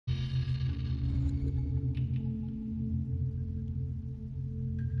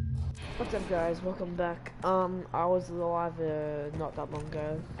What's up, guys? Welcome back. I was alive not that long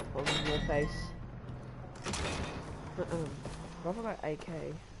ago on Warface. What have I got AK?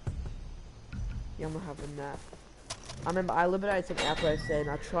 Yeah, I'm not having that. I remember I liberated some outposts and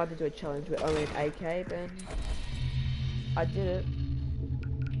I tried to do a challenge with only an AK, but I did it.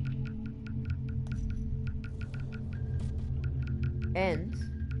 And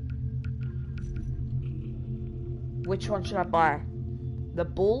which one should I buy? The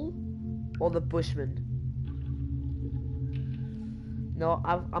bull or the bushman? No,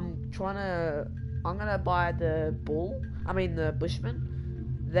 I'm gonna buy the bull. I mean the bushman.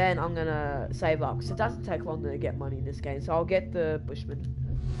 Then I'm gonna save up. So it doesn't take long to get money in this game. So I'll get the bushman.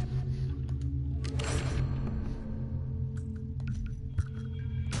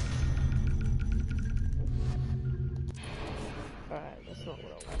 Alright, that's not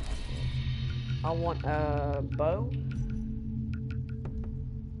what I want. I want a bow.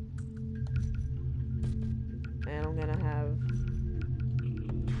 And I'm gonna have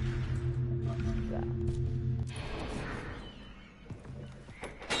that.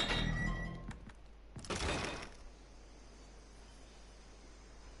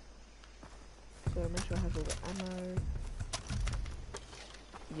 So make sure I have all the ammo.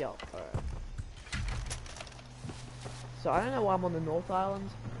 Yo, alright. So I don't know why I'm on the North Island.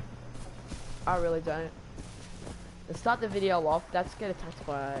 I really don't. To start the video off, let's get attacked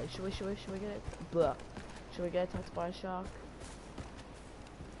by. Should we get it? Blah. Should we get attacked by a shark?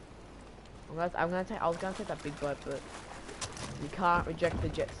 I was gonna take that big boat, but you can't reject the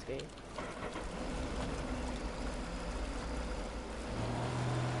jet ski.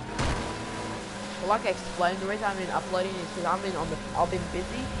 Well, like I explained, the reason I've been uploading is because I've been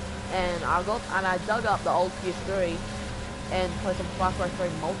busy, and I dug up the old PS3 and played some Far Cry 3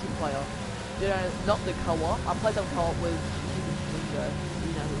 multiplayer. You know, not the co-op. I played some co-op with Wingo.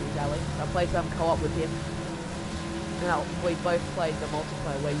 You know who he's Alex. I played some co-op with him. And we both played the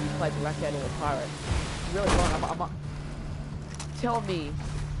multiplayer where you played the Raccoon or the Pirate. Really fun. Tell me,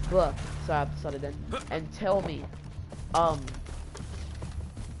 look. Sorry, I started then. And tell me,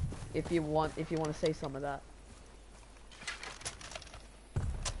 if you want to see some of that.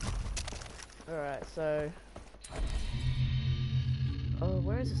 Alright, so. Oh,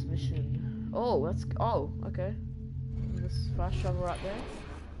 where is this mission? Oh, okay. This fast travel right there.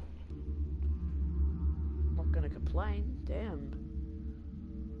 Not gonna complain. Damn.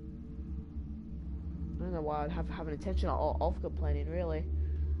 I don't know why I'd have an intention of complaining, really.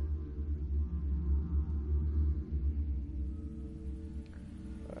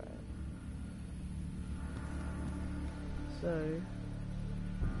 Alright. So.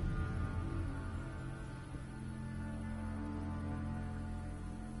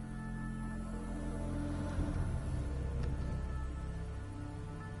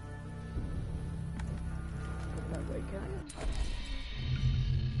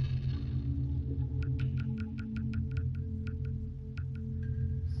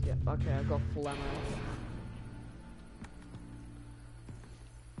 Okay, I've got full ammo.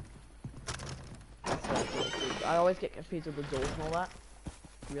 I always get confused with the doors and all that.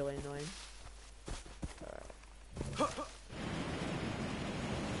 Really annoying. Alright.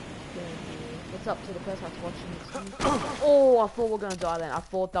 What's up to the person that's watching this? Oh, I thought we were gonna die then. I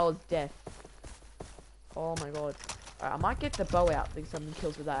thought that was death. Oh my god. Alright, I might get the bow out. I think something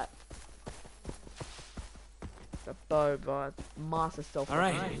kills with that. The bow, but master stealth.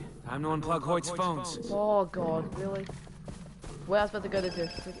 Alright, time to unplug Hoyt's phones. Oh god, really? Where I was about to go,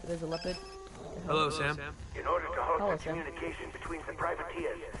 there's a leopard. Hello, Sam. In order to halt the communication between the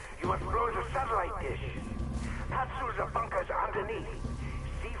privateers, you must blow the satellite dish. Pass through the bunkers underneath.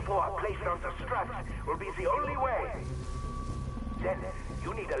 C4 placed on the struts will be the only way. Then,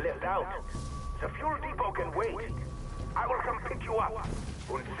 you need a lift out. The fuel depot can wait. I will come pick you up.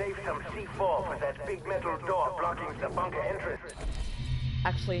 And save some C4 for that big metal door blocking the bunker entrance.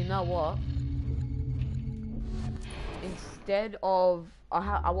 Actually, you know what? Instead of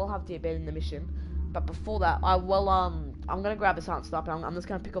I will have to abandon the mission, but before that, I'm gonna grab the silent sniper. I'm just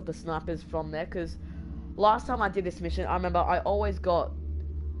gonna pick up the snipers from there, because last time I did this mission, I remember I always got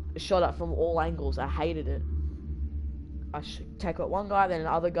shot at from all angles. I hated it. I should take out one guy, then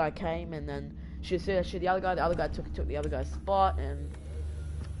another guy came, and then shoot the other guy. The other guy took the other guy's spot, and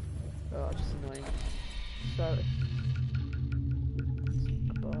oh, just annoying. So.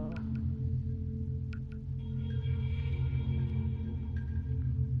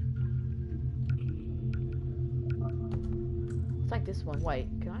 It's like this one. Wait,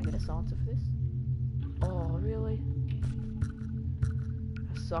 can I get a silencer for this? Oh, really?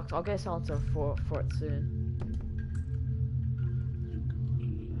 That sucks. I'll get a silencer for it soon.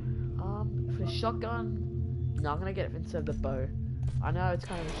 the shotgun. No, I'm gonna get it instead of the bow. I know it's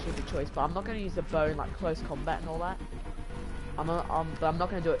kind of a stupid choice, but I'm not gonna use the bow in like close combat and all that. But I'm not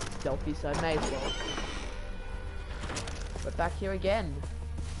gonna do it stealthy, so I may as well. We're back here again.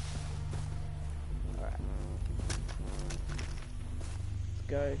 Alright. Let's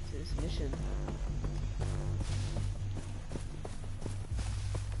go to this mission.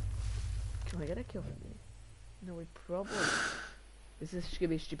 Can I get a kill from here? No, we probably... This is gonna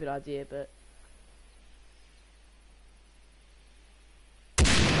be a stupid idea, but...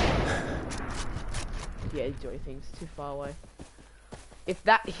 Yeah, enjoy things too far away. If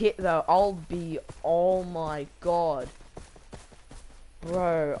that hit though, I'll be... Oh my god.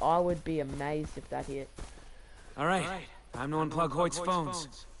 Bro, I would be amazed if that hit. Alright, time to unplug Hoyt's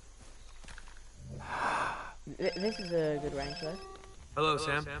phones. This is a good range though. Hello,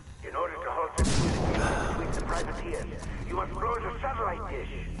 Sam. In order to halt the communication between the privateers, you must blow the satellite dish.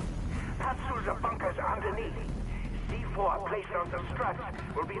 Pass through the bunkers underneath. C4 placed on the struts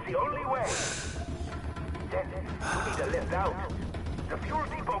will be the only way. Then, you need to lift out. The fuel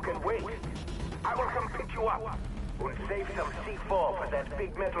depot can wait. I will come pick you up. And save some C4 for that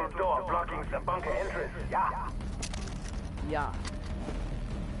big metal door blocking the bunker entrance, yeah? Yeah.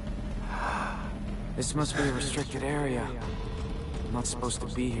 This must be a restricted area. I'm not supposed to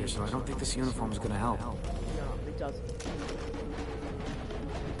be here, so I don't think this uniform is gonna help. No, it doesn't.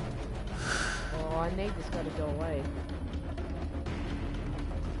 Oh, I need this guy to go away.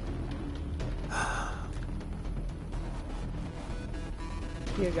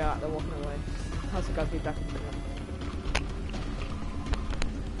 Here you go, they're walking away. How's the guy be back in the middle?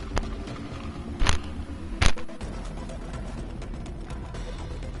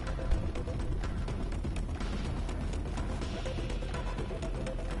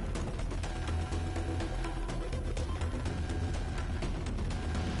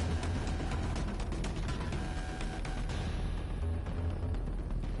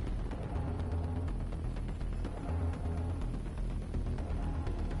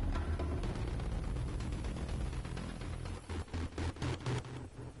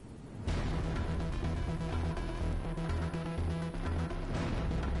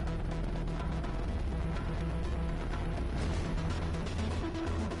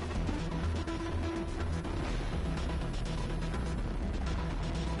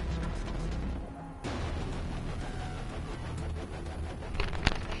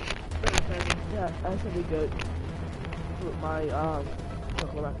 Yeah, that's gonna be good. Put my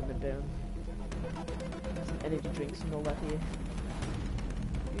chocolate wrap in down. Some energy drinks and all that here.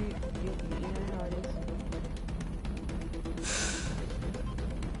 You know how it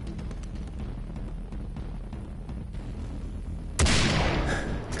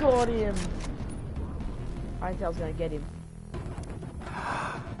is. Got him! I think I was gonna get him.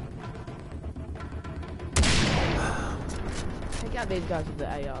 Take out these guys with the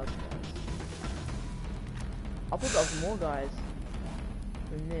ARs. I thought there was more guys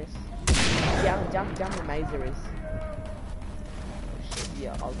than this. Down the mazer is. Oh shit,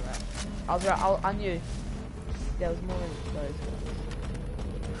 yeah, I was right. I knew there was more than those guys.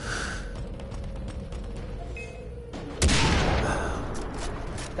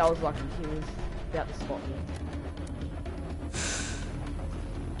 That was lucky, he was about to spot me.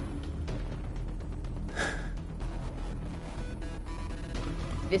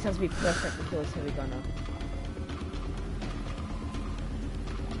 This has to be perfect to kill this heavy gunner.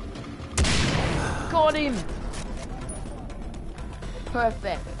 Got him!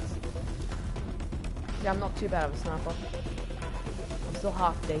 Perfect. Yeah, I'm not too bad of a sniper. I'm still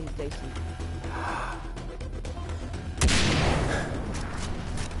half decent.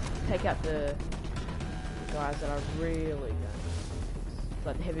 Take out the guys that are really good.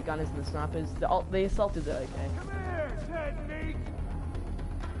 Like the heavy gunners and the snipers. The assaulters are okay. Come here, technique!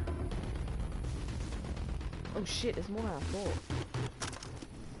 Oh shit, there's more than I thought.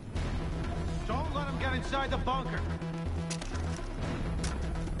 Don't let him get inside the bunker.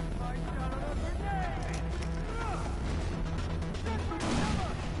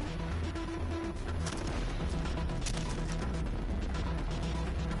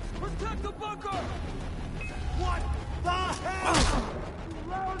 Protect the bunker! What the hell? You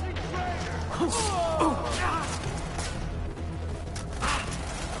lousy traitor!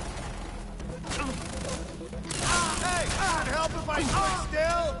 Hey, can't help if I sit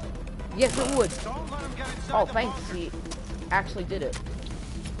still. Yes, it would. Don't let him get inside Oh, the thanks. bunker. He actually did it.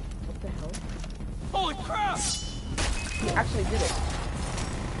 What the hell? Holy crap! He actually did it.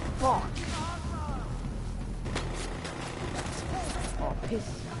 Fuck. Oh, piss.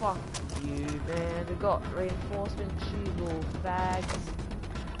 Fuck you, man. We got reinforcements, you little fags.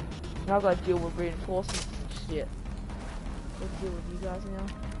 Now I gotta deal with reinforcements and shit. Gotta deal with you guys now.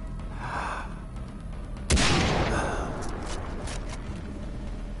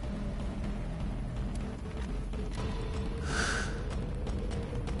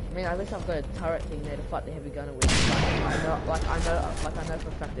 I mean, at least I've got a turret thing there to fight the heavy gunner with. I know for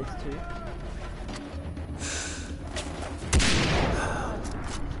a fact there's two.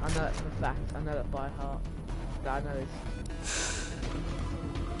 I know that for a fact. I know that by heart. But I know this.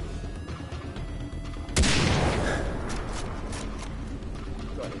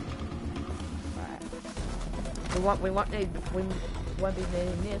 Got it. Alright. We won't be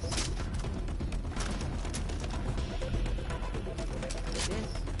needing this.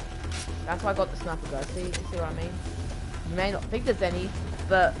 That's why I got the sniper, guys. See what I mean? You may not think there's any,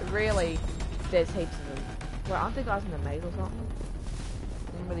 but really, there's heaps of them. Wait, aren't there guys in the maze or something?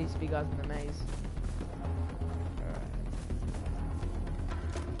 Remember these big guys in the maze? Alright.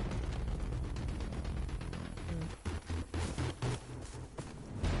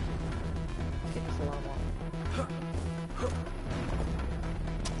 Get this alarm off.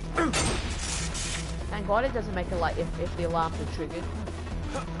 Thank God it doesn't make it like if the alarms are triggered.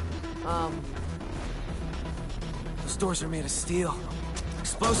 Those doors are made of steel.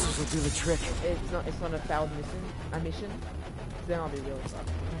 Explosives will do the trick. It's not a failed mission. Then I'll be really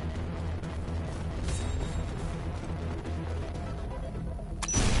fucked.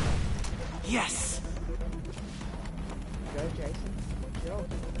 Yes! Go, Jason. Good job.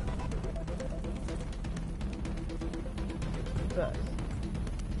 First,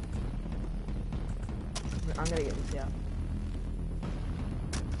 I'm gonna get this out.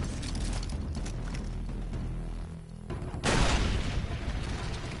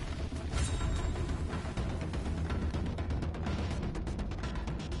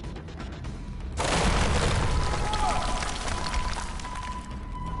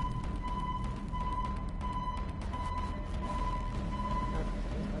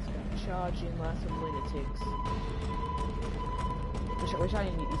 Charging like some lunatics. Wish I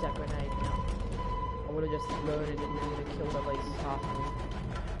didn't use that grenade now. I would have just loaded it and then would have killed at least half of them.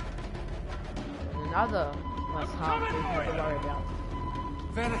 And another less half we have to worry about.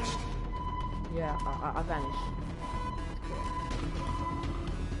 Vanished! Yeah, I vanished.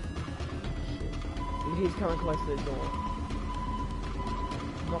 Shit. He's coming close to the door.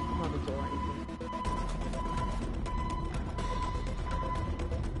 Not behind the door or anything.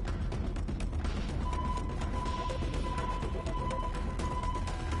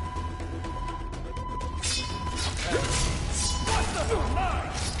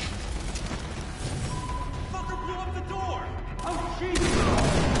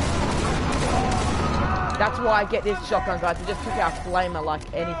 That's why I get this shotgun, guys. It just took out flamer like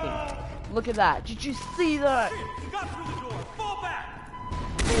anything. Look at that. Did you see that? You got through the door. Fall back.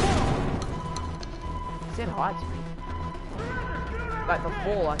 He said hi to me. Like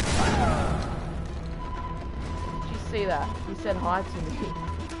before, like. Did you see that? He said hi to me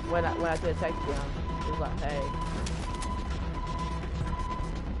when I did a takedown. He was like, hey.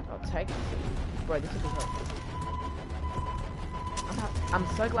 I'll take it. Bro, this would be helpful. I'm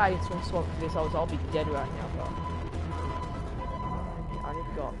so glad it's been swapped for this, I'll be dead right now, but I need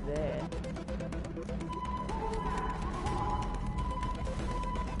to go up there.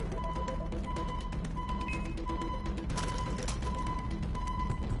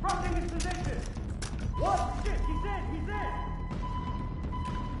 Crossing his position. What? Shit, he's in.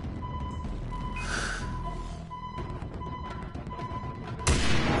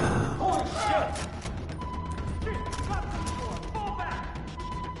 Holy shit! Shit, you got through the door. Fall back.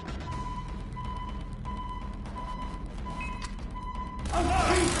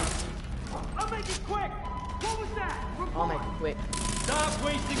 I'll make it quick! What was that? I'll make it quick. Stop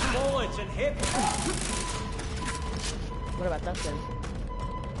wasting bullets and hit! What about that then?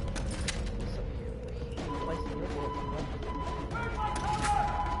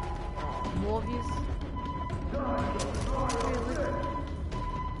 More of these?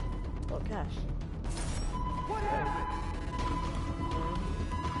 Got cash.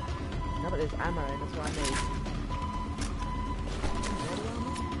 No, but there's ammo, and that's what I need.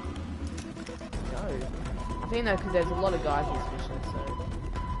 No. I think no, because there's a lot of guys in this mission, so.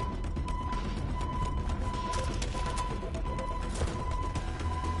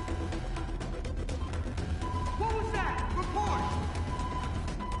 What was that? Report!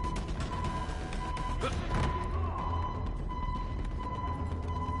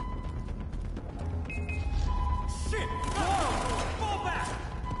 Shit! Fall back!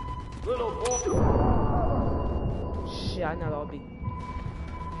 Little boy! Shit, I know that would be.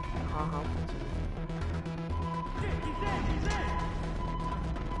 Shit, he's in!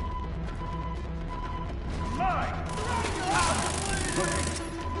 mine!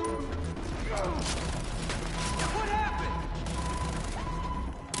 What happened?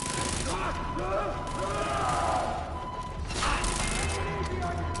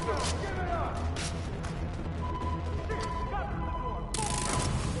 Give it up!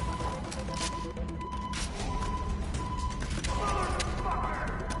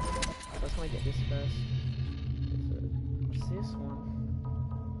 I just want to get this first. What's this one?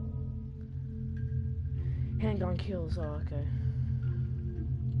 Handgun kills. Oh, okay.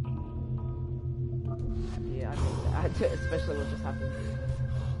 Yeah, I need that, especially what just happened.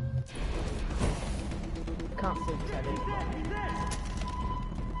 Can't see what's happening.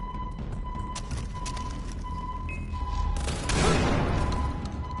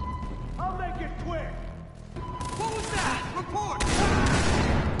 I'll make it quick! What was that? Report!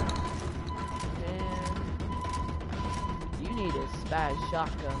 And you need a spaz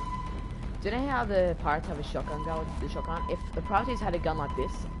shotgun. Do you know how the pirates have a shotgun gun with the shotgun? If the privateers had a gun like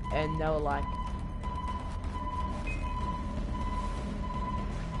this, and they were like...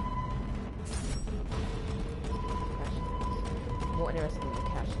 More interested in the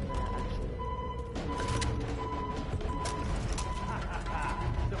cash than that, actually.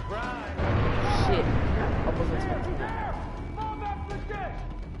 Surprise! Shit. I wasn't expecting that. Mom after this!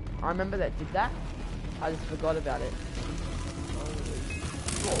 I remember that did that. I just forgot about it.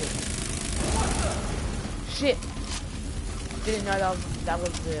 Shit! Didn't know that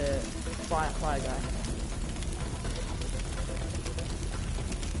was the fire guy.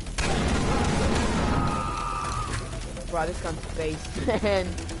 Right, this gun's based, man.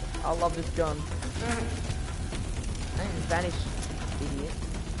 I love this gun. I didn't vanish, idiot.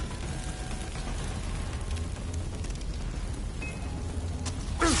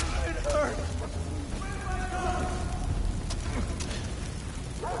 It hurts!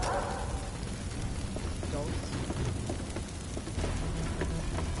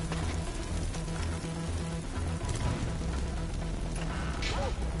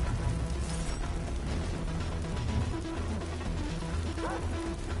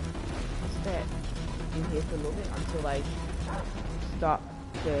 Stay in here for a little bit until they start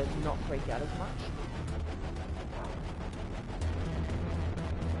to not freak out as much.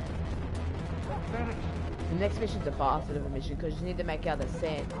 The next mission's a bastard of a mission because you need to make out that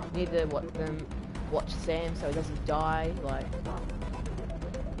Sam. You need to watch Sam so he doesn't die. Like,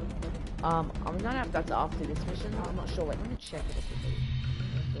 I don't know if that's after this mission. I'm not sure. Wait, let me check it.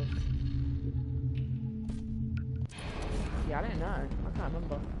 Yeah, I don't know. I can't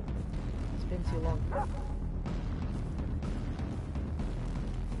remember. It's been too long.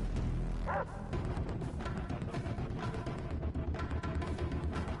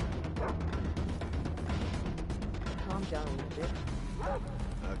 Calm down a little bit.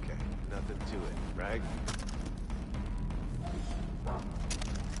 Okay, nothing to it, right?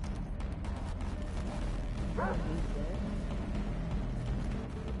 He's dead.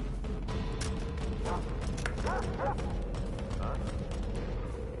 Huh?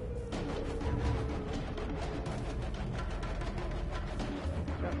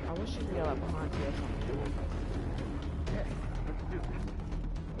 I wish you could go like behind you or something.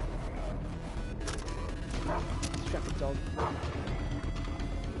 Strap the dog.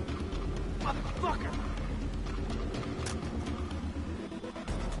 Motherfucker!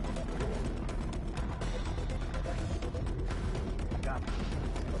 Got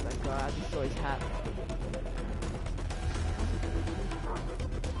that guy. I just saw his hat.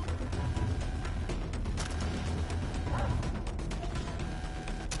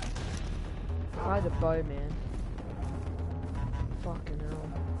 Try the bow, man. Fucking hell.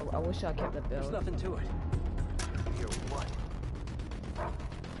 I wish I kept the belt. There's nothing to it. Hear what?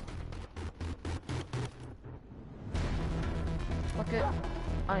 Fuck it.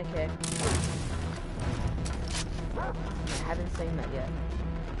 I don't care. I haven't seen that yet.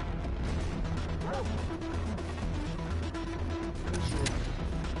 We should.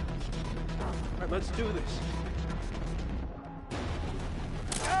 Alright, let's do this.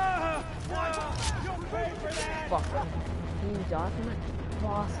 You'll pay for that! Fuck. Can you die from it?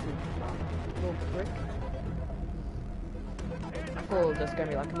 Bastard. Little prick. I thought it was just gonna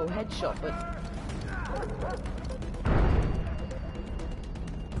be like a little headshot, but...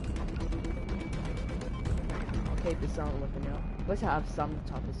 I'll keep the silent weapon out. Let's have some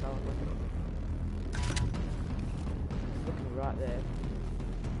type of silent weapon. Looking right there.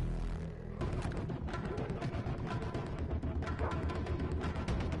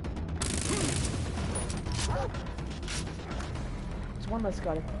 It's one less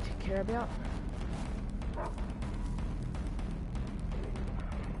guy to care about.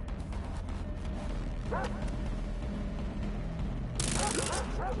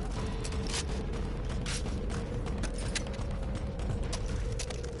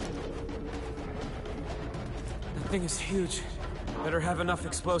 That thing is huge. Better have enough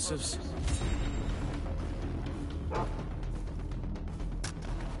explosives.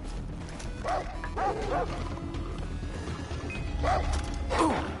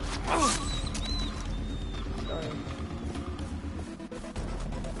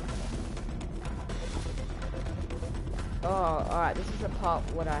 Oh, alright, this is the part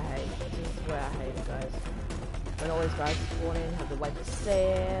what I hate. This is where I hate it, guys. When all these guys spawn in, have to wait for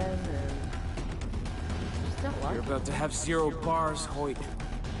Sam, and... just don't like You're about to have 0 bars, Hoyt.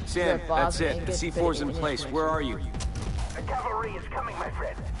 Sam, bars that's it. and The get C4's in better place. Where are you? The cavalry is coming, my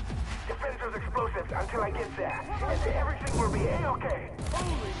friend. Defend those explosives until I get there, and everything will be A-okay.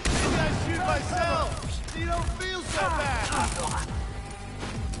 Maybe I shoot myself! You don't feel so bad!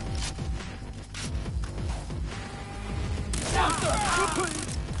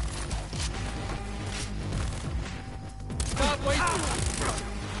 Stop wasting.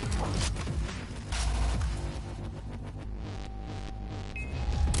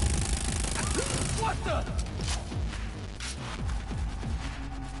 What the?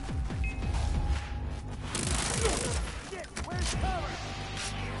 Shit, where's cover?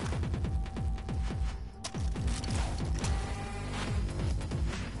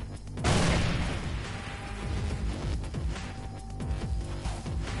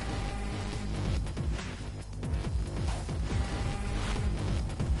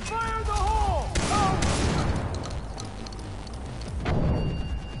 Fire in the hole!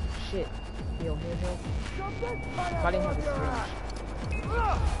 shit. Heal. I didn't have a syringe.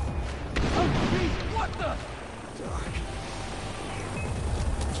 Oh, jeez, what the?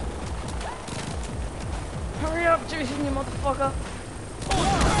 Hurry up, Jason, you motherfucker!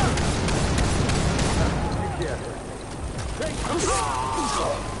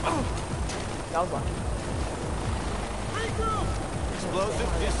 That was lucky. Regroup!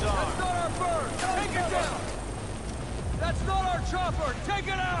 Explosive disarm. That's not our bird! Take it down! That's not our chopper! Take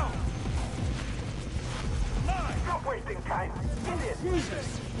it out! Stop wasting time. Get in. Jesus!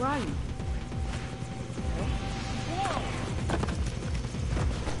 Right. Whoa!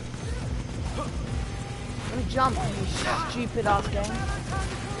 Let me jump, you stupid ass game.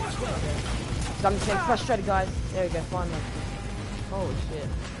 I'm just getting frustrated, guys. There we go, finally. Holy shit.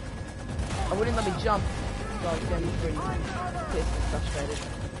 I wouldn't let me jump. So I was getting pretty pissed and frustrated.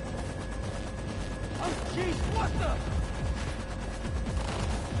 Oh, jeez, what the?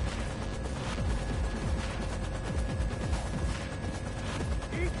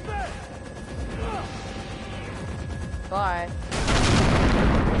 Eat this! Bye.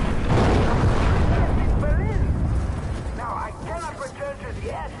 Berlin. Now, I cannot return to the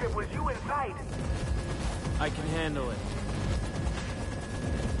airstrip with you inside. I can handle it.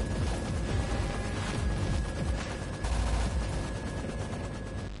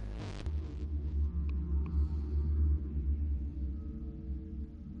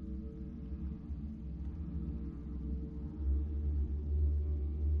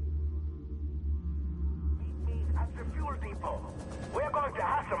 Meet me at the fuel depot. We're going to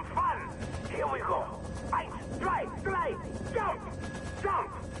have some fun. Here we go. Ice, slide, jump, jump.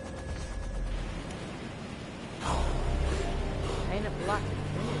 Paint it black.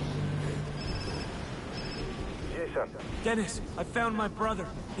 Jason, Dennis, I found my brother.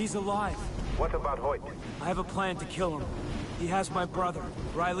 He's alive. what about Hoyt? I have a plan to kill him. He has my brother.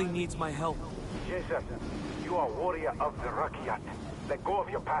 Riley needs my help. Jason, you are warrior of the Rakyat. Let go of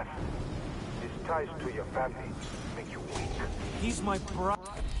your past. His ties to your family make you weak. He's my brother.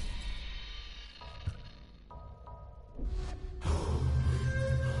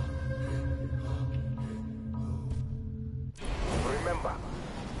 Remember,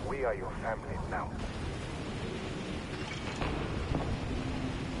 we are your family now.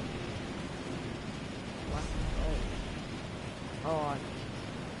 What? Oh.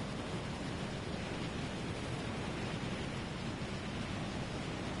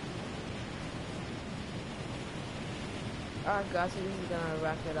 Alright guys, so this is gonna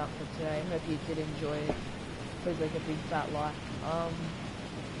wrap it up for today. Hope you did enjoy it. Please leave a big fat like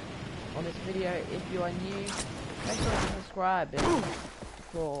on this video. If you are new, make sure to subscribe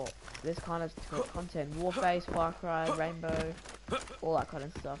for this kind of content. Warface, Far Cry, Rainbow, all that kind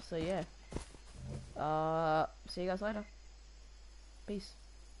of stuff. So yeah. See you guys later. Peace.